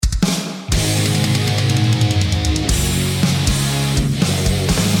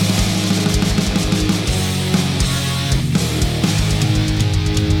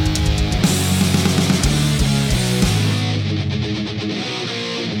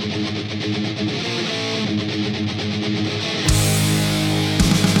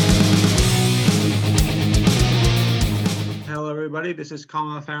everybody. This is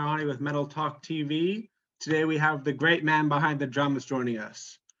Kamal Farahani with Metal Talk TV. Today we have the great man behind the drums joining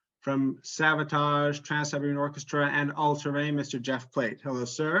us. From Savatage, Trans-Siberian Orchestra, and Alta Reign, Mr. Jeff Plate. Hello,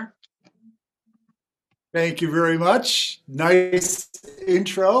 sir. Thank you very much. Nice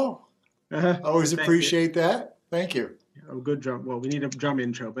intro. Always appreciate that. Thank you. A good drum. Well, we need a drum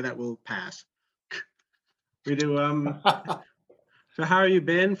intro, but that will pass. We do. So how have you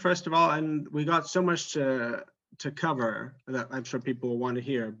been, first of all? And we got so much to cover that I'm sure people will want to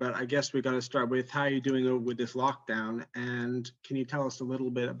hear, but I guess we got to start with how you're doing with this lockdown. And can you tell us a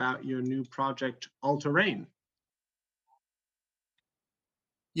little bit about your new project, Alta Reign?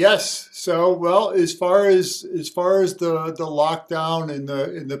 Yes. So, well, as far as the lockdown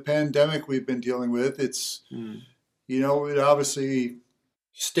and the pandemic we've been dealing with, it's it obviously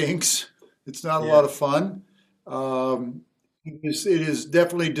stinks. It's not a lot of fun. It has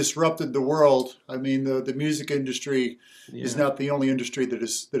definitely disrupted the world. I mean, the music industry is not the only industry that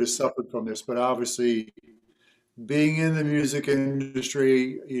has suffered from this, but obviously being in the music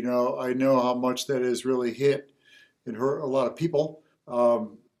industry, I know how much that has really hit and hurt a lot of people.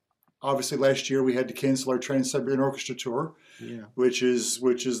 Obviously, last year we had to cancel our Trans-Siberian Orchestra tour, which is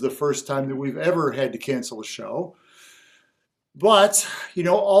the first time that we've ever had to cancel a show. But,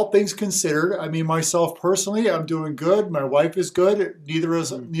 all things considered, I mean, myself personally, I'm doing good. My wife is good.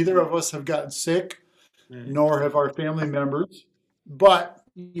 Neither of us have gotten sick, nor have our family members. But,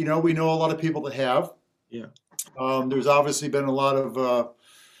 we know a lot of people that have. Yeah. There's obviously been a lot of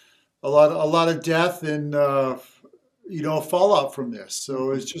death and fallout from this.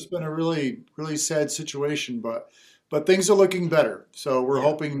 So it's just been a really, really sad situation. But things are looking better. So we're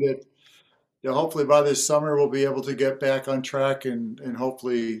hoping that. Hopefully by this summer we'll be able to get back on track and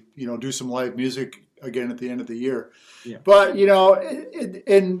hopefully do some live music again at the end of the year. Yeah. But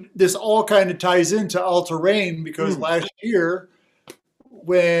and this all kind of ties into Alta Reign because last year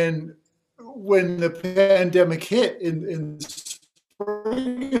when the pandemic hit in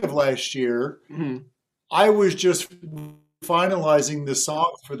spring of last year, I was just finalizing the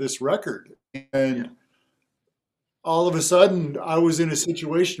song for this record, and all of a sudden I was in a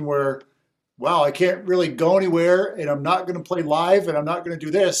situation where, wow, I can't really go anywhere, and I'm not going to play live, and I'm not going to do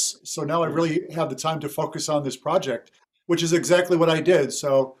this. So now I really have the time to focus on this project, which is exactly what I did.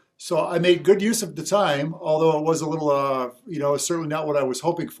 So I made good use of the time, although it was a little, certainly not what I was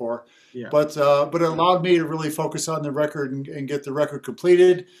hoping for. Yeah. But it allowed me to really focus on the record and get the record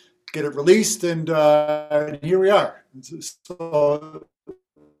completed, get it released, and here we are. So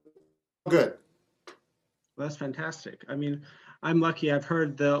good. Well, that's fantastic. I mean, I'm lucky. I've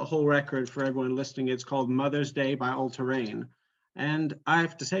heard the whole record. For everyone listening, it's called Mother's Day by Alta Reign. And I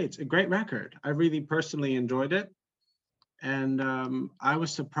have to say, it's a great record. I really personally enjoyed it. And I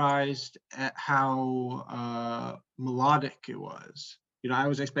was surprised at how melodic it was. I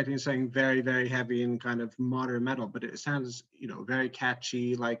was expecting something very, very heavy and kind of modern metal, but it sounds, very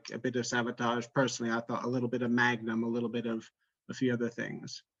catchy, like a bit of Savatage. Personally, I thought a little bit of Magnum, a little bit of a few other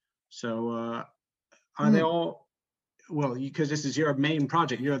things. So are they all... Well, because this is your main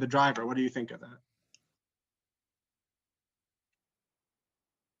project, you're the driver. What do you think of that?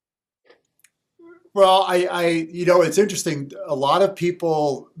 Well, it's interesting. A lot of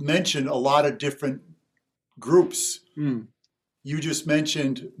people mention a lot of different groups. You just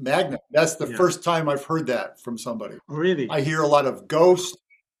mentioned Magnum. That's the first time I've heard that from somebody. Oh, really? I hear a lot of Ghost.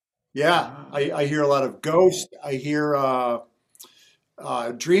 Yeah, I hear a lot of Ghost. I hear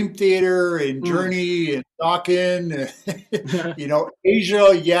Dream Theater and Journey and Dawkins,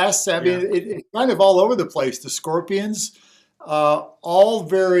 Asia, yes. I mean, it's kind of all over the place. The Scorpions, all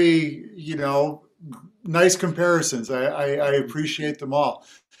very, nice comparisons. I appreciate them all.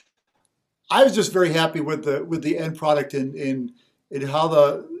 I was just very happy with the end product and how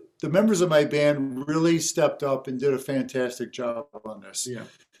the members of my band really stepped up and did a fantastic job on this. Yeah.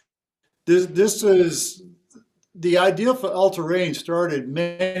 This is... The idea for Alta Reign started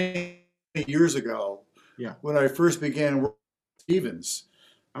many years ago when I first began working with Stevens,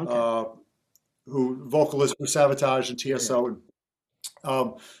 who vocalist for Savatage and TSO.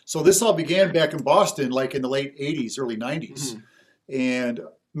 So this all began back in Boston, like in the late 80s, early 90s. And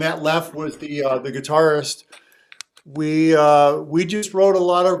Matt Leff was the guitarist. We just wrote a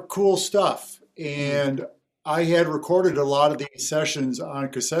lot of cool stuff. And I had recorded a lot of these sessions on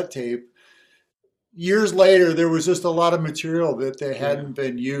cassette tape. Years later, there was just a lot of material that they hadn't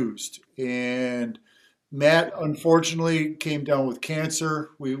been used. And Matt, unfortunately, came down with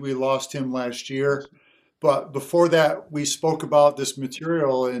cancer. We lost him last year. But before that, we spoke about this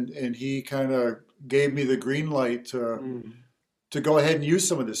material, and he kind of gave me the green light to go ahead and use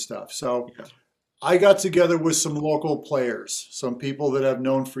some of this stuff. So I got together with some local players, some people that I've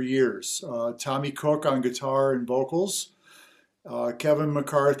known for years. Tommy Cook on guitar and vocals, Kevin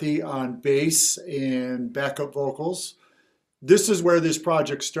McCarthy on bass and backup vocals. This is where this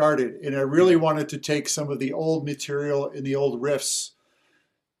project started, and I really wanted to take some of the old material and the old riffs,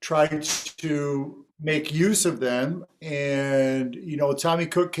 try to make use of them. And Tommy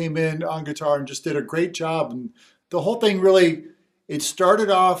Cook came in on guitar and just did a great job. And the whole thing really, it started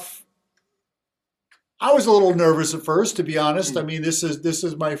off. I was a little nervous at first, to be honest. I Mm. mean, this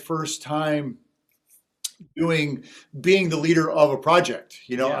is my first time doing being the leader of a project.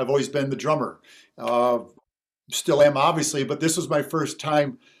 Yeah. I've always been the drummer. Uh, Still am, obviously, but this was my first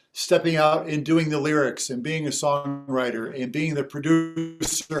time stepping out and doing the lyrics and being a songwriter and being the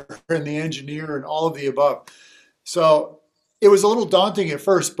producer and the engineer and all of the above. So it was a little daunting at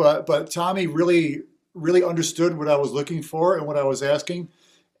first, but Tommy really understood what I was looking for and what I was asking,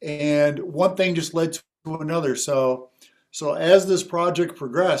 and one thing just led to another. So as this project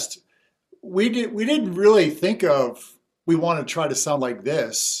progressed, we didn't really think of we want to try to sound like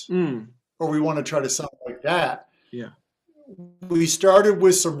this Mm. or we want to try to sound like that. Yeah. We started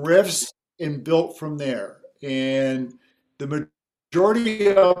with some riffs and built from there. And the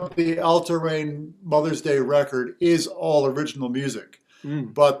majority of the Alta Reign Mother's Day record is all original music.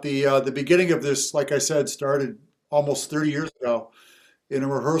 Mm. But the beginning of this, like I said, started almost 30 years ago in a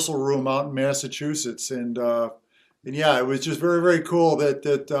rehearsal room out in Massachusetts. And yeah, it was just very, very cool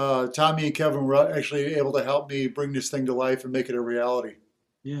that Tommy and Kevin were actually able to help me bring this thing to life and make it a reality.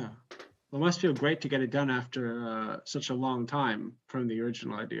 Yeah. Well, it must feel great to get it done after such a long time from the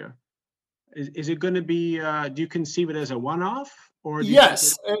original idea. Is it going to be, do you conceive it as a one-off, or do you think it,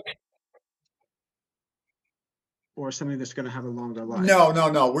 Yes. or something that's going to have a longer life? No, no,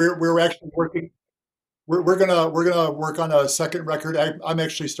 no. We're actually working. We're gonna work on a second record. I'm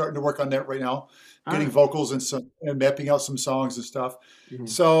actually starting to work on that right now, getting Ah. vocals and mapping out some songs and stuff. Mhm.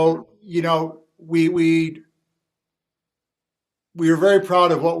 So we are very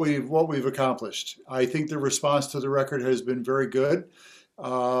proud of what we've accomplished. I think the response to the record has been very good.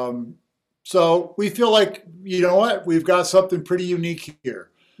 Um, so we feel like what we've got something pretty unique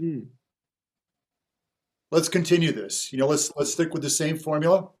here. Mm. Let's continue this. Let's stick with the same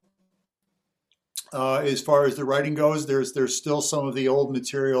formula. As far as the writing goes, there's still some of the old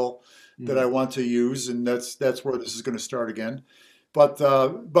material that I Mm. want to use, and that's where this is going to start again. But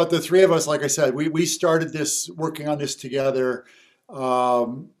the three of us, like I said, we started this working on this together.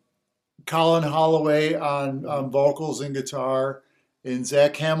 Um, Colin Holloway on Mhm. vocals and guitar, and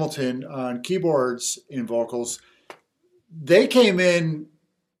Zach Hamilton on keyboards and vocals. They came in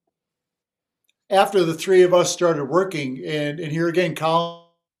after the three of us started working, and here again, Colin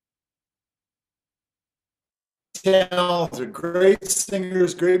talented, great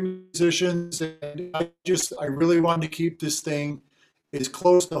singers, great musicians, and I really wanted to keep this thing as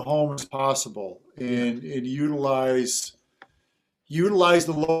close to home as possible Yeah. and utilize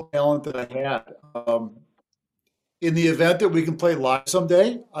the local talent that I had. In the event that we can play live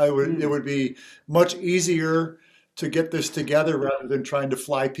someday, it Mm. would be much easier to get this together rather than trying to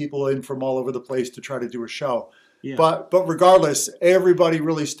fly people in from all over the place to try to do a show. Yeah. But regardless, everybody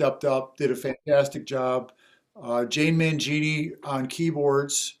really stepped up, did a fantastic job. Jane Mangini on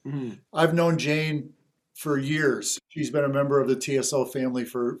keyboards. Mhm. I've known Jane for years. She's been a member of the TSO family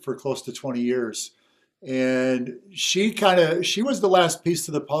for close to 20 years. And she was the last piece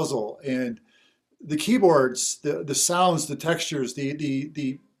to the puzzle. And the keyboards, the sounds, the textures,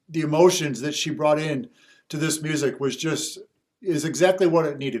 the emotions that she brought in to this music is exactly what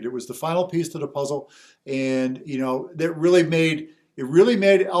it needed. It was the final piece to the puzzle, and that really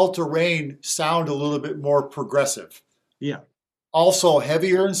made Alta Reign sound a little bit more progressive. Yeah. Also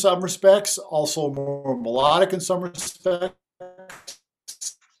heavier in some respects, also more melodic in some respects.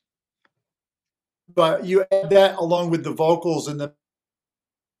 But you add that along with the vocals and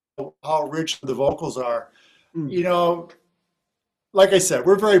how rich the vocals are. Mm. You know, like I said,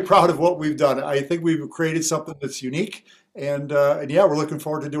 we're very proud of what we've done. I think we've created something that's unique, and yeah, we're looking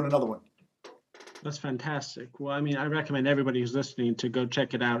forward to doing another one. That's fantastic. Well, I mean, I recommend everybody who's listening to go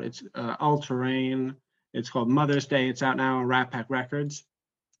check it out. It's Alta Reign. It's called Mother's Day. It's out now on Rat Pack Records.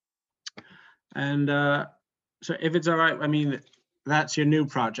 And so if it's all right, I mean, that's your new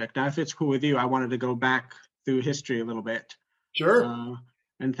project. Now, if it's cool with you, I wanted to go back through history a little bit. Sure.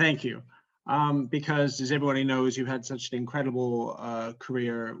 And thank you. Because as everybody knows, you've had such an incredible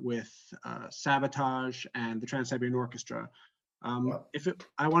career with Savatage and the Trans-Siberian Orchestra. I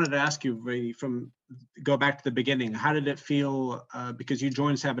wanted to ask you go back to the beginning. How did it feel, because you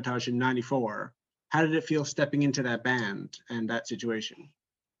joined Savatage in '94, how did it feel stepping into that band and that situation?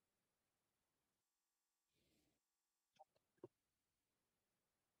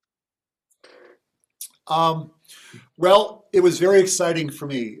 Um, well, it was very exciting for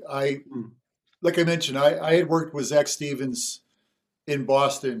me. Mm. Like I mentioned, I had worked with Zach Stevens in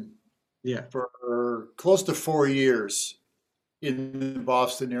Boston Yeah. for close to 4 years in the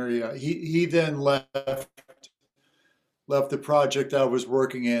Boston area. He then left the project I was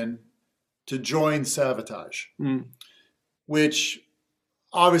working in to join Savatage, Mm. which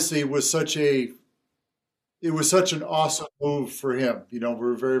obviously was such an awesome move for him. You know, we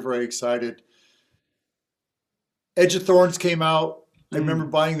were very, very excited. Edge of Thorns came out. I remember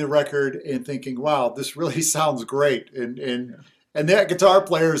Mm. buying the record and thinking, wow, this really sounds great. And and Yeah. and that guitar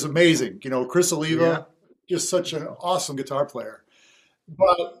player is amazing. You know, Chris Yeah. Oliva, just such an awesome guitar player.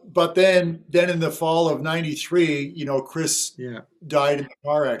 But then in the fall of '93, you know, Chris Yeah. died in a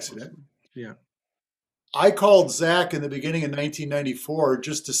car accident. Awesome. Yeah. I called Zach in the beginning of 1994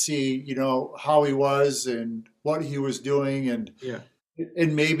 just to see, you know, how he was and what he was doing, Yeah.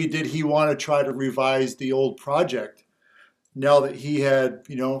 and maybe did he want to try to revise the old project now that he had,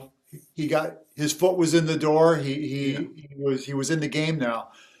 you know, he got his foot was in the door. Yeah. He was in the game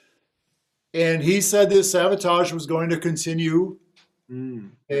now, and he said that Savatage was going to continue.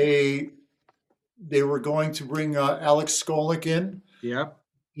 Mm. They they were going to bring Alex Skolnick in Yep.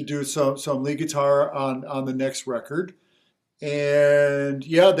 to do some lead guitar on the next record. And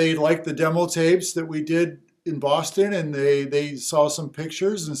yeah, they liked the demo tapes that we did in Boston, and they saw some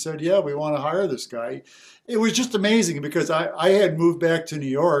pictures and said, yeah, we want to hire this guy. It was just amazing because I had moved back to New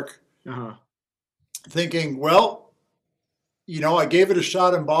York Uh-huh. thinking, well, you know, I gave it a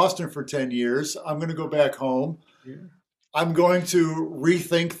shot in Boston for 10 years. I'm going to go back home. Yeah. I'm going to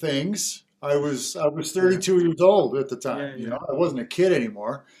rethink things. I was Yeah. 32 years old at the time. Yeah. You Yeah. know, I wasn't a kid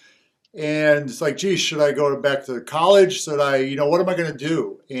anymore. And it's like, geez, should I go back to college? Should I, you know, what am I going to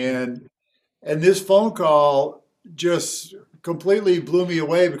do? Yeah. And this phone call just completely blew me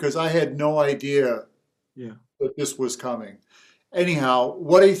away because I had no idea Yeah. that this was coming. Anyhow,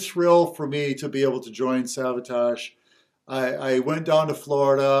 what a thrill for me to be able to join Savatage. I went down to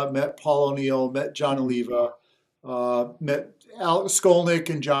Florida, met Paul O'Neill, met John Mm. Oliva, met Al Skolnick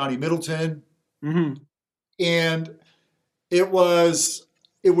and Johnny Middleton, Mm-hmm. and it was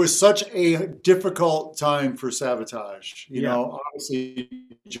it was such a difficult time for Savatage. You Yeah. know, obviously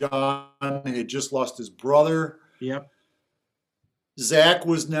John had just lost his brother. Yep. Zach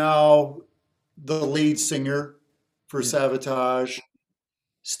was now the lead singer for Yeah. Savatage.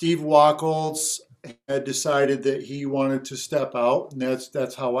 Steve Wacholz had decided that he wanted to step out, and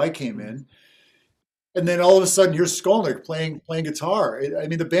that's how I came Mm. in. And then all of a sudden, here's Skolnick playing guitar. I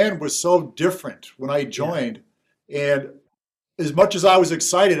mean, the band was so different when I Yeah. joined, and as much as I was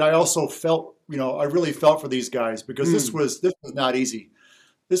excited, I also felt, you know, I really felt for these guys because this Mm. was this was not easy.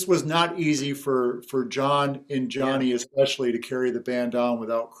 This was not easy for John and Yeah. Johnny especially to carry the band on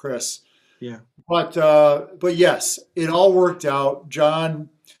without Chris. Yeah. But yes, it all worked out. John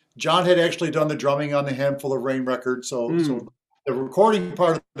had actually done the drumming on the Handful of Rain record, so Mm. the recording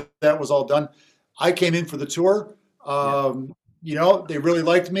part of that was all done. I came in for the tour. Yeah. You know, they really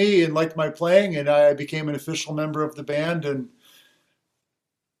liked me and liked my playing, and I became an official member of the band. And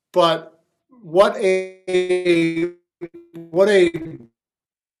but what a what a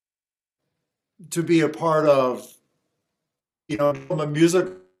to be a part of, you know, from a music.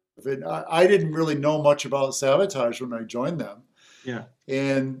 And I didn't really know much about Savatage when I joined them, Yeah.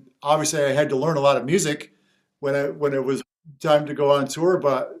 and obviously I had to learn a lot of music when it was time to go on tour.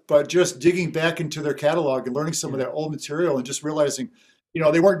 But just digging back into their catalog and learning some of Yeah. that old material and just realizing, you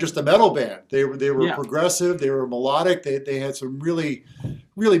know, they weren't just a metal band. They were Yeah. progressive. They were melodic. They had some really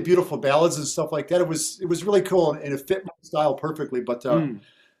beautiful ballads and stuff like that. It was really cool, and it fit my style perfectly. Mm.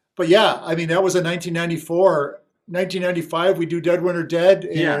 But yeah, I mean, that was in 1994. 1995, we do Dead Winter Dead,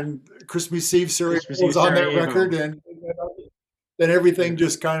 Yeah. and Christmas Eve Serial Christmas Eve was on that Sarajevo. record, and then everything Yeah.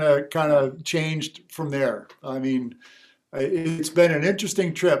 just kind of changed from there. I mean, it's been an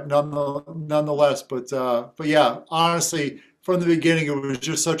interesting trip, nonetheless. But yeah, honestly, from the beginning, it was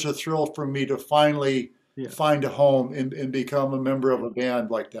just such a thrill for me to finally Yeah. find a home and become a member of a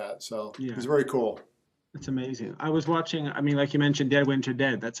band like that. So it Yeah. was very cool. It's amazing. I was watching, I mean, like you mentioned, Dead Winter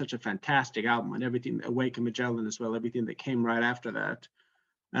Dead. That's such a fantastic album, and everything, Awaken Magellan as well, everything that came right after that.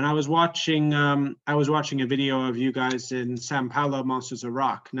 And I was watching a video of you guys in Sao Paulo, Monsters of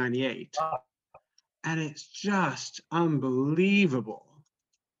Rock, 98. And it's just unbelievable.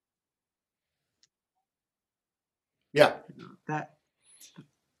 Yeah. That,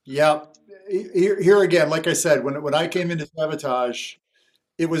 Yeah. Here again, like I said, when I came into Savatage,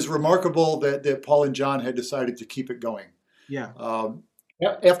 it was remarkable that Paul and John had decided to keep it going. yeah.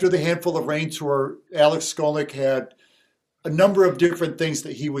 After the Handful of Rain tour, Alex Skolnick had a number of different things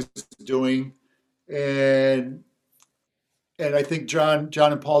that he was doing, and I think John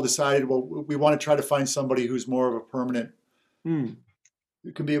and Paul decided, well, we want to try to find somebody who's more of a permanent, Mm.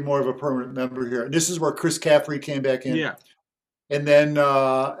 who can be more of a permanent member here. And this is where Chris Caffrey came back in. Yeah. And then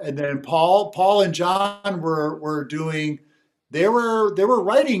Paul and John were doing, they were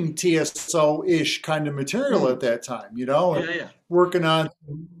writing TSO-ish kind of material Mm. at that time, you know, and Yeah. Yeah. working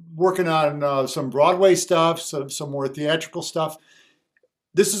on some Broadway stuff, some more theatrical stuff.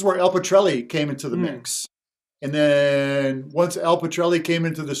 This is where El Petrelli came into the Mm. mix. And then once Al Petrelli came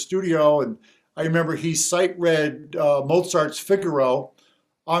into the studio, and I remember he sight read Mozart's Figaro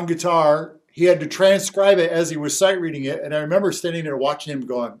on guitar. He had to transcribe it as he was sight reading it. And I remember standing there watching him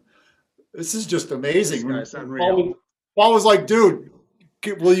going, this is just This amazing. guy's unreal. Paul was like, dude,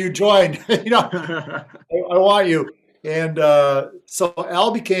 will you join? I want you. And so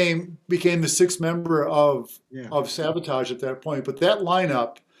Al became the sixth member of Yeah. Savatage at that point. But that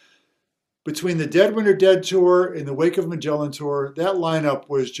lineup, between the Dead Winter Dead tour and the Wake of Magellan tour, that lineup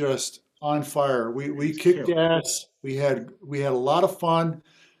was just on fire. We kicked ass. We had a lot of fun.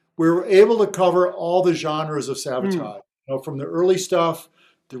 We were able to cover all the genres of Savatage, you know, from the early stuff,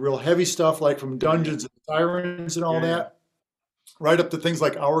 the real heavy stuff like from Dungeons and Sirens and all that, right up to things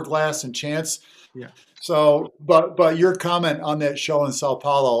like Hourglass and Chance. Yeah. So, but your comment on that show in Sao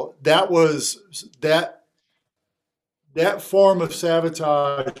Paulo, that form of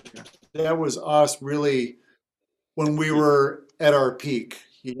Savatage, that was us really when we were at our peak.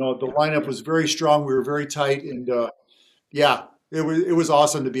 You know, the lineup was very strong. We were very tight, and yeah, it was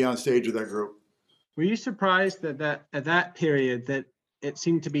awesome to be on stage with that group. Were you surprised that at that period that it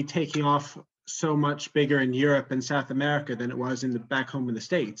seemed to be taking off so much bigger in Europe and South America than it was in the back home in the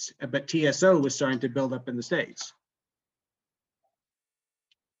States? But TSO was starting to build up in the States.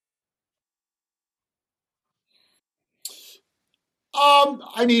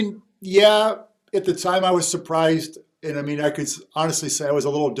 I mean, yeah, at the time I was surprised, and I mean, I could honestly say I was a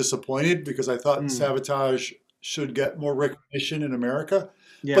little disappointed because I thought Savatage should get more recognition in America.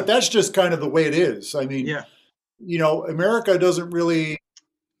 Yeah. But that's just kind of the way it is. I mean, Yeah. you know, America doesn't really,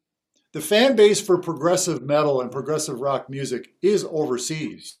 the fan base for progressive metal and progressive rock music is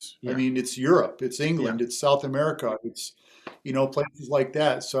overseas. I Yeah. mean, it's Europe, it's England, it's South America, it's, you know, places like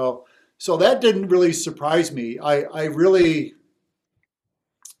that. So that didn't really surprise me. I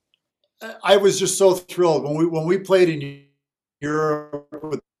was just so thrilled when we played in Europe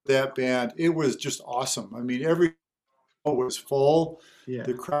with that band. It was just awesome. I mean, every show was full. Yeah.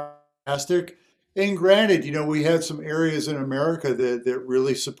 The crowd was fantastic. And granted, you know, we had some areas in America that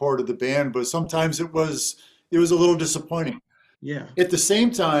really supported the band, but sometimes it was a little disappointing. Yeah. At the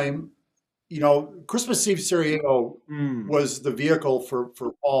same time, you know, Christmas Eve Stereo was the vehicle for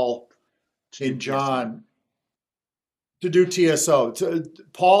Paul and John to do TSO.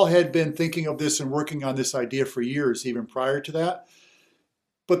 Paul had been thinking of this and working on this idea for years, even prior to that.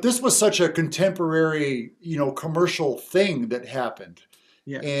 But this was such a contemporary, you know, commercial thing that happened.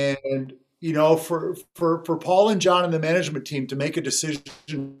 Yeah. And, you know, for Paul and John and the management team to make a decision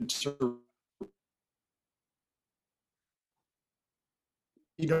to,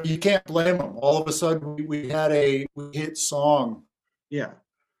 you know, you can't blame them. All of a sudden we hit song. Yeah.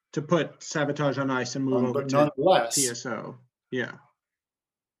 To put Savatage on ice and move over but to nonetheless, TSO. Yeah.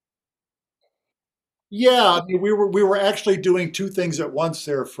 Yeah, I mean, we were actually doing two things at once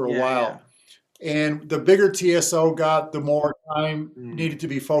there for a while. And the bigger TSO got, the more time needed to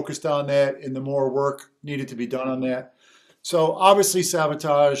be focused on that and the more work needed to be done on that. So obviously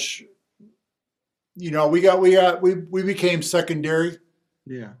Savatage, you know, we became secondary.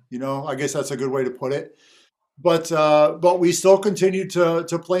 Yeah. You know, I guess that's a good way to put it. But we still continued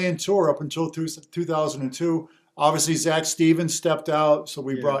to play and tour up until 2002. Obviously Zach Stevens stepped out, so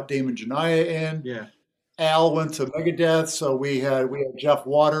we brought Damon Janaya in. Yeah. Al went to Megadeth, so we had Jeff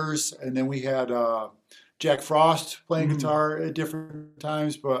Waters, and then we had Jack Frost playing guitar at different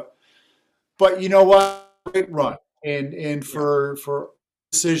times. But you know what? Great run, and for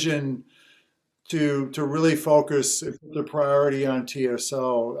decision to really focus and put the priority on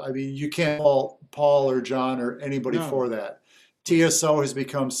TSO. I mean, you can't fault Paul or John or anybody for that. TSO has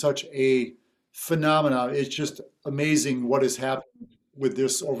become such a phenomenon. It's just amazing what has happened with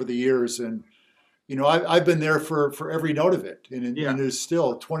this over the years, and you know, I've been there for every note of it, and it's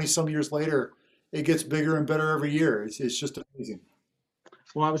still 20 some years later, it gets bigger and better every year. It's just amazing.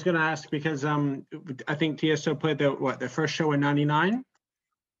 Well, I was going to ask because I think TSO played their first show in '99,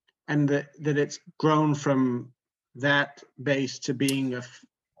 and that it's grown from that base to being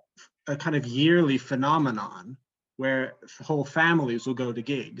a kind of yearly phenomenon where whole families will go to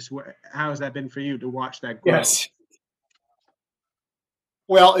gigs. How has that been for you to watch that grow? Yes.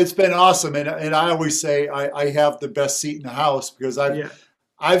 Well, it's been awesome, and I always say I have the best seat in the house because Yeah.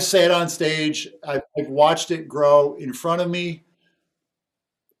 I've sat on stage, I've watched it grow in front of me,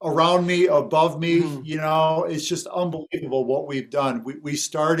 around me, above me. Hmm. You know, it's just unbelievable what we've done. We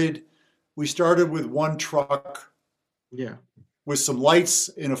started with one truck Yeah. with some lights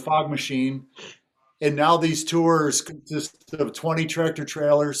in a fog machine, and now these tours consist of 20 tractor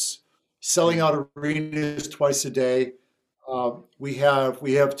trailers selling Yeah. out arenas twice a day. We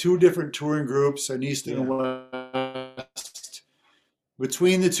have two different touring groups, an east and a Yeah. west.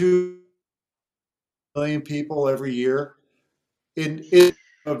 Between the 2 million people every year in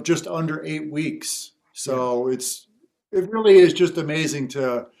of just under 8 weeks. Yeah. So it really is just amazing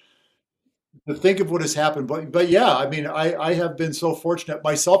to think of what has happened. But yeah, I mean, I have been so fortunate.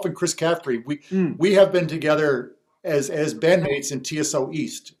 Myself and Chris Caffrey, Mm. we have been together as bandmates in TSO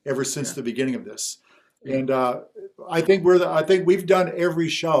East ever since Yeah. the beginning of this. Yeah. And I think we've done every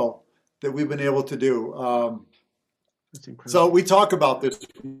show that we've been able to do. That's So incredible. we talk about this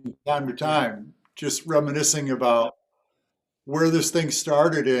from time to Yeah. time, just reminiscing about where this thing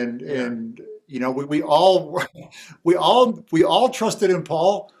started, and Yeah. we all we all trusted in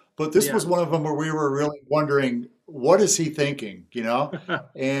Paul, but this Yeah. was one of them where we were really wondering, what is he thinking,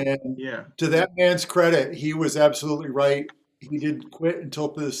 and Yeah. to that man's credit, he was absolutely right. He didn't quit until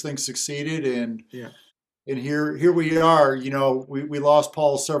this thing succeeded, Yeah. and here we are. We lost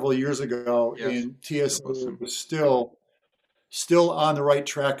Paul several years ago, Yes. and TSO Awesome. is still on the right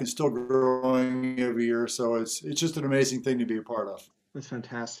track and still growing every year. So it's just an amazing thing to be a part of. That's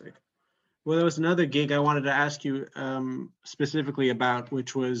fantastic. Well, there was another gig I wanted to ask you specifically about,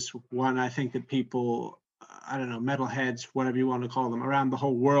 which was one I think that people, I don't know, metalheads, whatever you want to call them, around the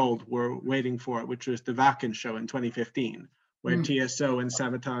whole world were waiting for it, which was the Wacken show in 2015, where Mm. TSO and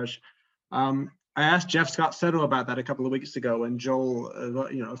Savatage. I asked Jeff Scott Soto about that a couple of weeks ago, and Joel,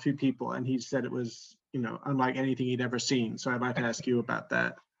 a few people, and he said it was, unlike anything he'd ever seen. So I'd like to ask you about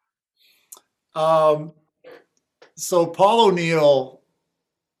that. Um, so Paul O'Neill,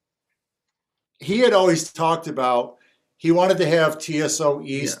 he had always talked about he wanted to have TSO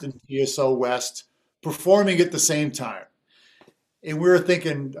Yeah, East and TSO West performing at the same time. And we were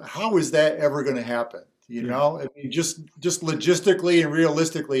thinking, how is that ever going to happen? yeah, I mean, just logistically and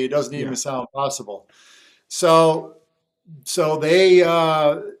realistically, it doesn't even yeah. sound possible. So they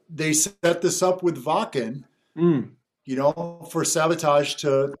set this up with Vakken, Mm, for Sabotage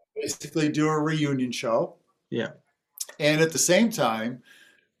to basically do a reunion show. yeah, And at the same time,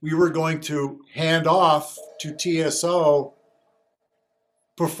 we were going to hand off to TSO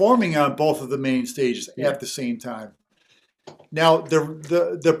performing on both of the main stages yeah, at the same time. Now,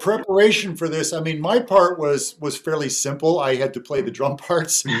 the preparation for this, I mean, my part was fairly simple. I had to play the drum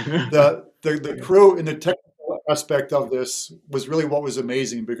parts. The crew and the technical aspect of this was really what was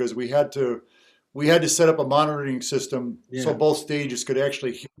amazing, because we had to set up a monitoring system so yeah, both stages could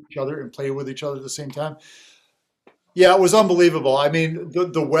actually hear each other and play with each other at the same time. Yeah, it was unbelievable. I mean,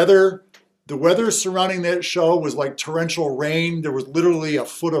 the weather surrounding that show was like torrential rain. There was literally a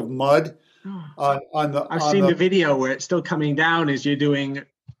foot of mud yeah. on the I've on seen the the video where it's still coming down as you're doing, it's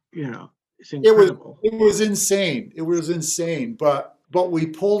it was incredible. it was insane. It was insane, but we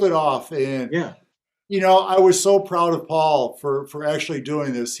pulled it off, and Yeah, I was so proud of Paul for actually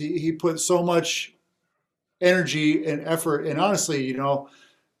doing this. He put so much energy and effort, and honestly,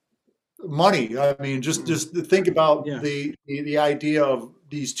 money. I mean, just mm, just think about yeah, the idea of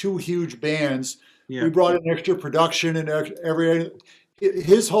these two huge bands. We yeah, brought in extra production and every.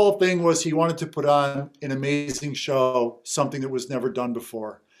 His whole thing was he wanted to put on an amazing show, something that was never done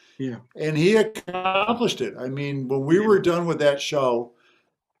before, yeah, and he accomplished it. I mean, when we yeah, were done with that show,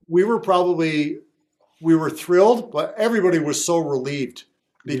 we were probably we were thrilled, but everybody was so relieved,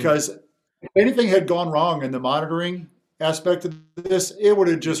 yeah, because if anything had gone wrong in the monitoring aspect of this, it would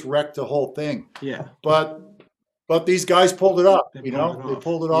have just wrecked the whole thing. yeah. But these guys pulled it up. They pulled it They off.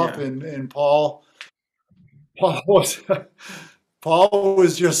 pulled it off, Yeah, and Paul was Paul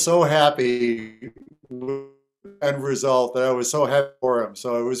was just so happy with the end result, that I was so happy for him.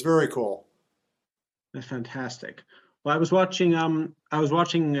 So it was very cool. that's fantastic. Well, I was watching what's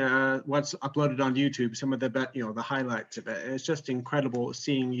uploaded on YouTube, some of the highlights of it. It's just incredible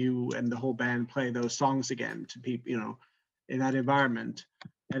seeing you and the whole band play those songs again to people, in that environment.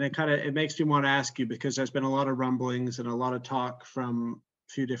 And it makes me want to ask you, because there's been a lot of rumblings and a lot of talk from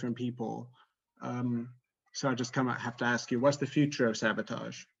a few different people. Um, so I just have to ask you, what's the future of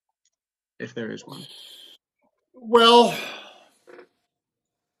Sabotage, if there is one? Well,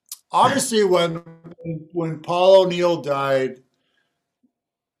 obviously, when Paul O'Neill died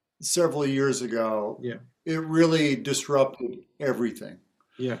several years ago, Yeah, it really disrupted everything.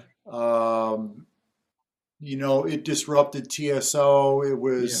 Yeah. Um, it disrupted TSO. It Yeah.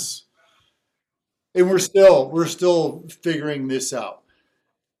 was, and we're still figuring this out.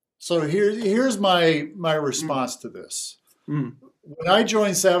 So here's my Mm. response to this. Mm. When I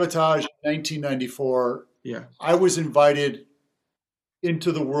joined Savatage in 1994, Yeah. I was invited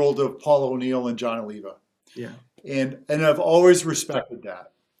into the world of Paul O'Neill and John Oliva, Yeah. and I've always respected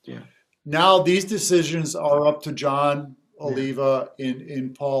that. Yeah. Now these decisions are up to John Yeah. Oliva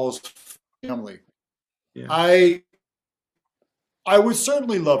in Paul's family. Yeah. I I would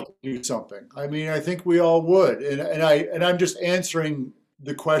certainly love to do something. I mean, I think we all would, and I'm just answering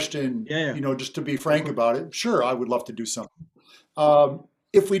the question, Yeah. Yeah. just to be Of frank course. about it. Sure, I would love to do something.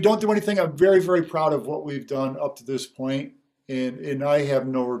 If we don't do anything, I'm very, very proud of what we've done up to this point, and I have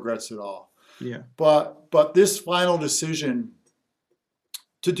no regrets at all. Yeah. But this final decision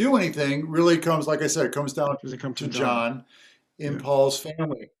to do anything really comes, like I said, it comes down Does it come to from John? John in Yeah. Paul's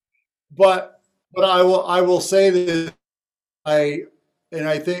family. But I will say that I and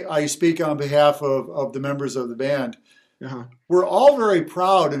I think I speak on behalf of the members of the band. Uh-huh. We're all very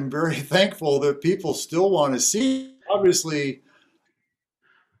proud and very thankful that people still want to see. Obviously,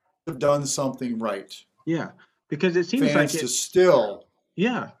 have done something right. Yeah. Because it seems like Fans to it's, still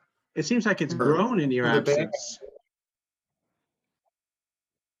yeah, it seems like it's for grown in your the band. absence.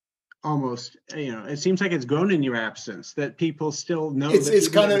 Almost, it seems like it's grown in your absence, that people still know It's that it's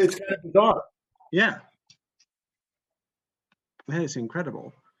even kind though of the, it's kind of bizarre. yeah, that is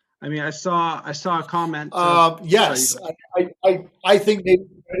incredible. I mean, I saw a comment. Sorry, Yes, I think maybe.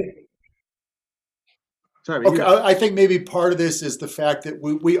 sorry, you Okay, go. I think maybe part of this is the fact that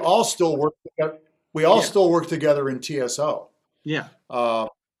we all still work together. We all Yeah, still work together in TSO. yeah, Uh,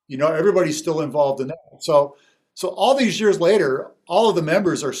 everybody's still involved in that. So all these years later, all of the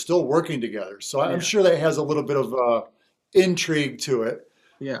members are still working together. So I'm yeah, sure that has a little bit of intrigue to it.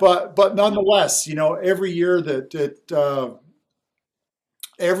 yeah, But nonetheless, every year that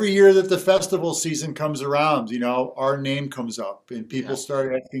the festival season comes around, our name comes up and people yeah,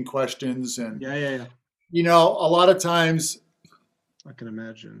 start asking questions, and yeah, yeah, yeah. a lot of times I can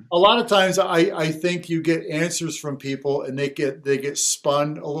imagine. I think you get answers from people and they get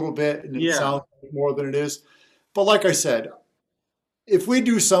spun a little bit and it Yeah, sounds more than it is. But like I said, if we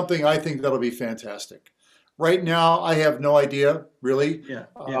do something, I think that'll be fantastic. Right now, I have no idea really. yeah,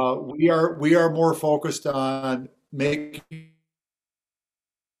 yeah. We are more focused on making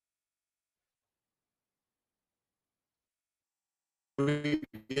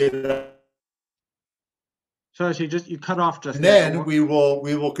it, So actually, just you cut off just and there. then we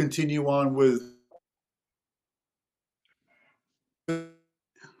will continue on with.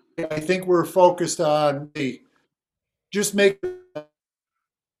 I think we're focused on just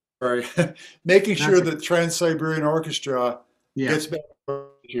sorry, making That's sure it. that Trans Siberian Orchestra Yeah, gets back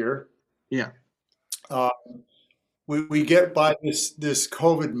here. yeah, Uh, we get by this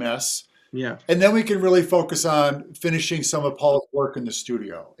COVID mess, yeah, and then we can really focus on finishing some of Paul's work in the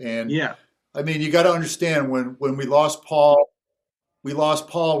studio. And yeah, I mean, you got to understand when we lost Paul, we lost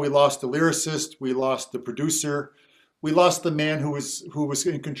Paul, we lost the lyricist, we lost the producer, we lost the man who was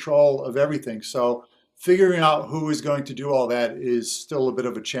in control of everything. So figuring out who is going to do all that is still a bit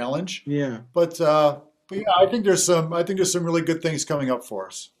of a challenge. yeah. But yeah, I think there's some really good things coming up for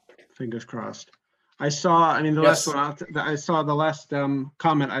us. Fingers crossed. I saw. I mean, the last Yes. one. I saw the last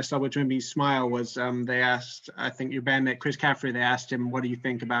comment I saw, which made me smile, was they asked. I think your bandmate Chris Caffrey. They asked him, "What do you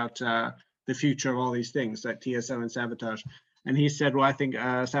think about the future of all these things, like TSO and Sabotage?" And he said, "Well, I think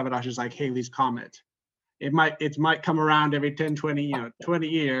Sabotage is like Halley's Comet. It might come around every 10, 20, 20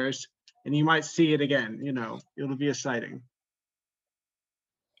 years, and you might see it again. It'll be a sighting."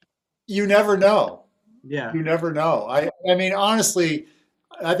 You never know. Yeah. You never know. I mean, honestly,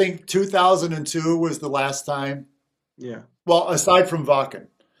 I think 2002 was the last time. Yeah. Well, aside from Vakken,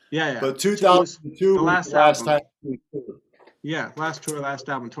 Yeah. Yeah. but Two was 2002 the was last the last album. time. Yeah. Last tour, last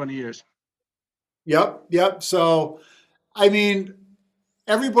album, 20 years. Yep, yep. So, I mean,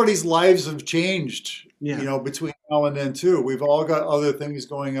 everybody's lives have changed, Yeah. between now and then too. We've all got other things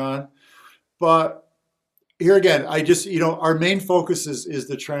going on, but here again, I just, our main focus is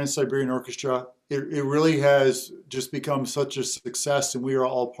the Trans-Siberian Orchestra. It really has just become such a success, and we are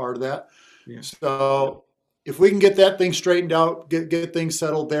all part of that. Yeah. So if we can get that thing straightened out, get things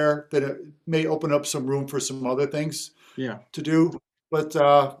settled there, then it may open up some room for some other things Yeah. to do. But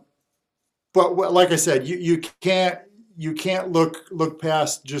like I said, you can't look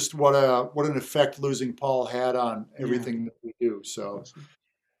past just what an effect losing Paul had on Yeah. everything that we do. So Awesome.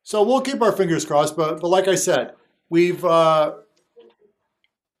 so we'll keep our fingers crossed. But like I said, we've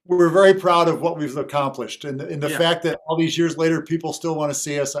we're very proud of what we've accomplished, and the Yeah, fact that all these years later people still want to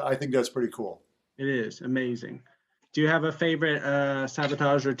see us, I think that's pretty cool. it is amazing. Do you have a favorite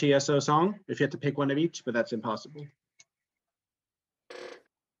Savatage or TSO song? If you had to pick one of each, but that's impossible.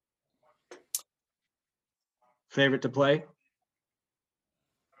 Favorite to play?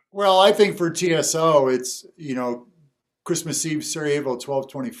 Well, I think for TSO, it's Christmas Eve Sarajevo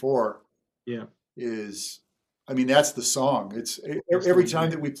 1224 Yeah, is, I mean, that's the song. It's that's the every one. time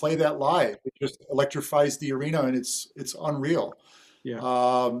that we play that live, it just electrifies the arena, and it's unreal. Yeah,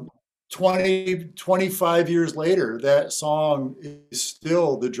 Um, 25 years later, that song is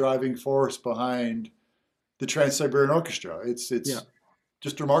still the driving force behind the Trans-Siberian Orchestra. yeah, It's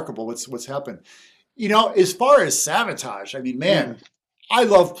just remarkable what's happened. As far as Savatage, I mean, man, mm, I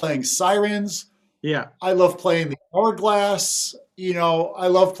love playing Sirens. yeah, I love playing the Hourglass. I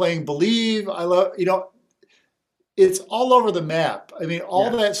love playing Believe. I love, it's all over the map. I mean,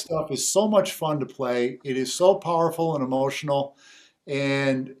 all yeah. that stuff is so much fun to play. It is so powerful and emotional.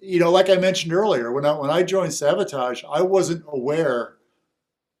 And like I mentioned earlier, when I joined Savatage, I wasn't aware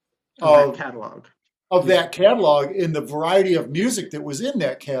Of that of catalog. of Yeah, that catalog and the variety of music that was in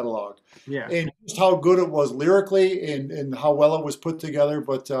that catalog, yeah, and just how good it was lyrically and how well it was put together.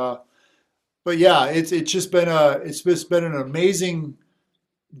 But yeah, it's just been an amazing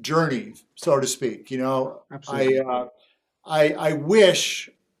journey, so to speak. I absolutely.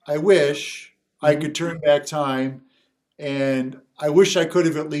 I wish I Hmm. could turn back time, and I wish I could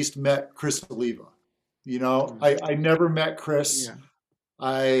have at least met Chris Oliva. I never met Chris. Yeah,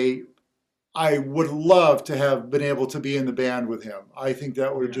 I I would love to have been able to be in the band with him. I think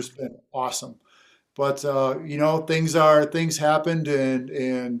that would have yeah, just been awesome. But things happened,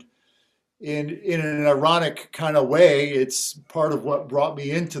 and in an ironic kind of way, it's part of what brought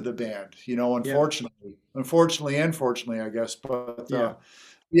me into the band. yeah, Unfortunately, and fortunately, I guess. But yeah.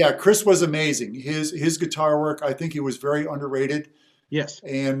 yeah, Chris was amazing. His guitar work, I think he was very underrated. Yes.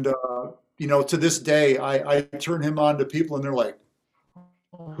 And to this day, I turn him on to people, and they're like,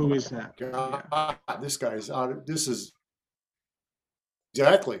 "Oh Who my is that? Yeah, God, this guy's out. This is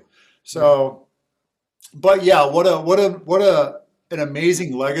exactly." yeah, So, but yeah, what a an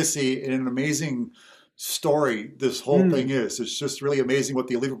amazing legacy and an amazing story this whole thing mm, is. It's just really amazing what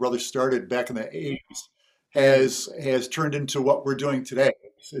the Oliva brothers started back in the 80s it is. has turned into what we're doing today.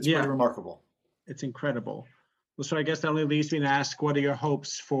 It's pretty Yeah, remarkable. it's incredible. Well, so I guess that only leaves me to ask, what are your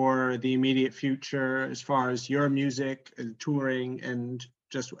hopes for the immediate future as far as your music and touring and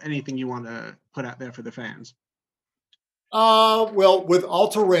just anything you want to put out there for the fans? Well, with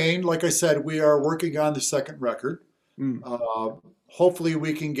Alta Reign, like I said, we are working on the second record. Mm, Uh, Hopefully,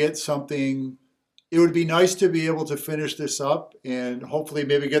 we can get something. It would be nice to be able to finish this up and hopefully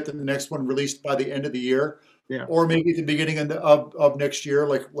maybe get the next one released by the end of the year, yeah, or maybe at the beginning of next year,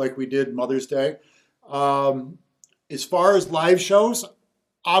 like we did Mother's Day. Um, as far as live shows,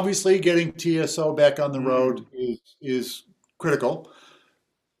 obviously getting TSO back on the road mm, is critical.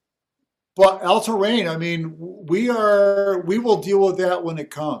 But Alta Reign, I mean, we will deal with that when it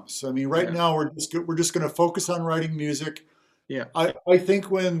comes. I mean, right yeah, now we're just going to focus on writing music. yeah, I think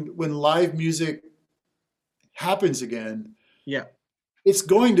when live music happens again, yeah. it's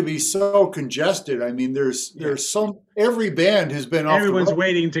going to be so congested. I mean, Yeah. there's some every band has been off the Everyone's road.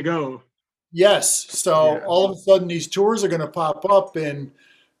 waiting to go. Yes, so Yeah, all of a sudden these tours are going to pop up, and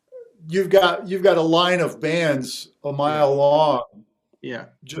you've got a line of bands a yeah, mile long yeah,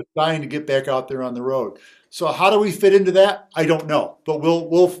 just dying to get back out there on the road. So how do we fit into that? I don't know, but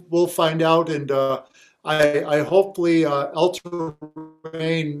we'll find out. And I hopefully Alta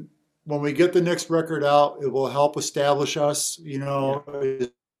Reign, when we get the next record out, it will help establish us, yeah, as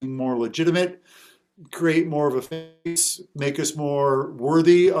more legitimate, create more of a face, make us more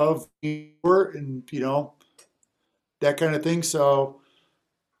worthy of and that kind of thing.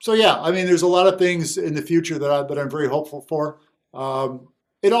 So yeah, I mean, there's a lot of things in the future that I'm very hopeful for. Um,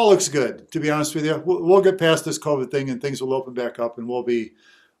 it all looks good, to be honest with you. We'll get past this COVID thing, and things will open back up, and we'll be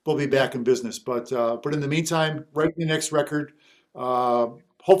yeah, back in business. But in the meantime, write the next record. Uh,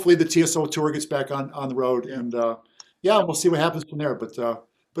 Hopefully, the TSO tour gets back on the road, yeah. and yeah, we'll see what happens from there. But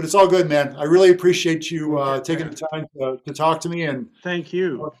it's all good, man. I really appreciate you We'll get taking there. the time to talk to me, and Thank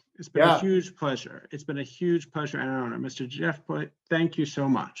you. It's been a yeah, huge pleasure. It's been a huge pleasure and an honor. Mr. Jeff Put, thank you so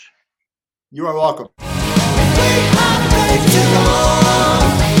much. you are welcome. We have a way to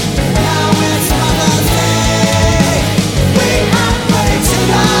go.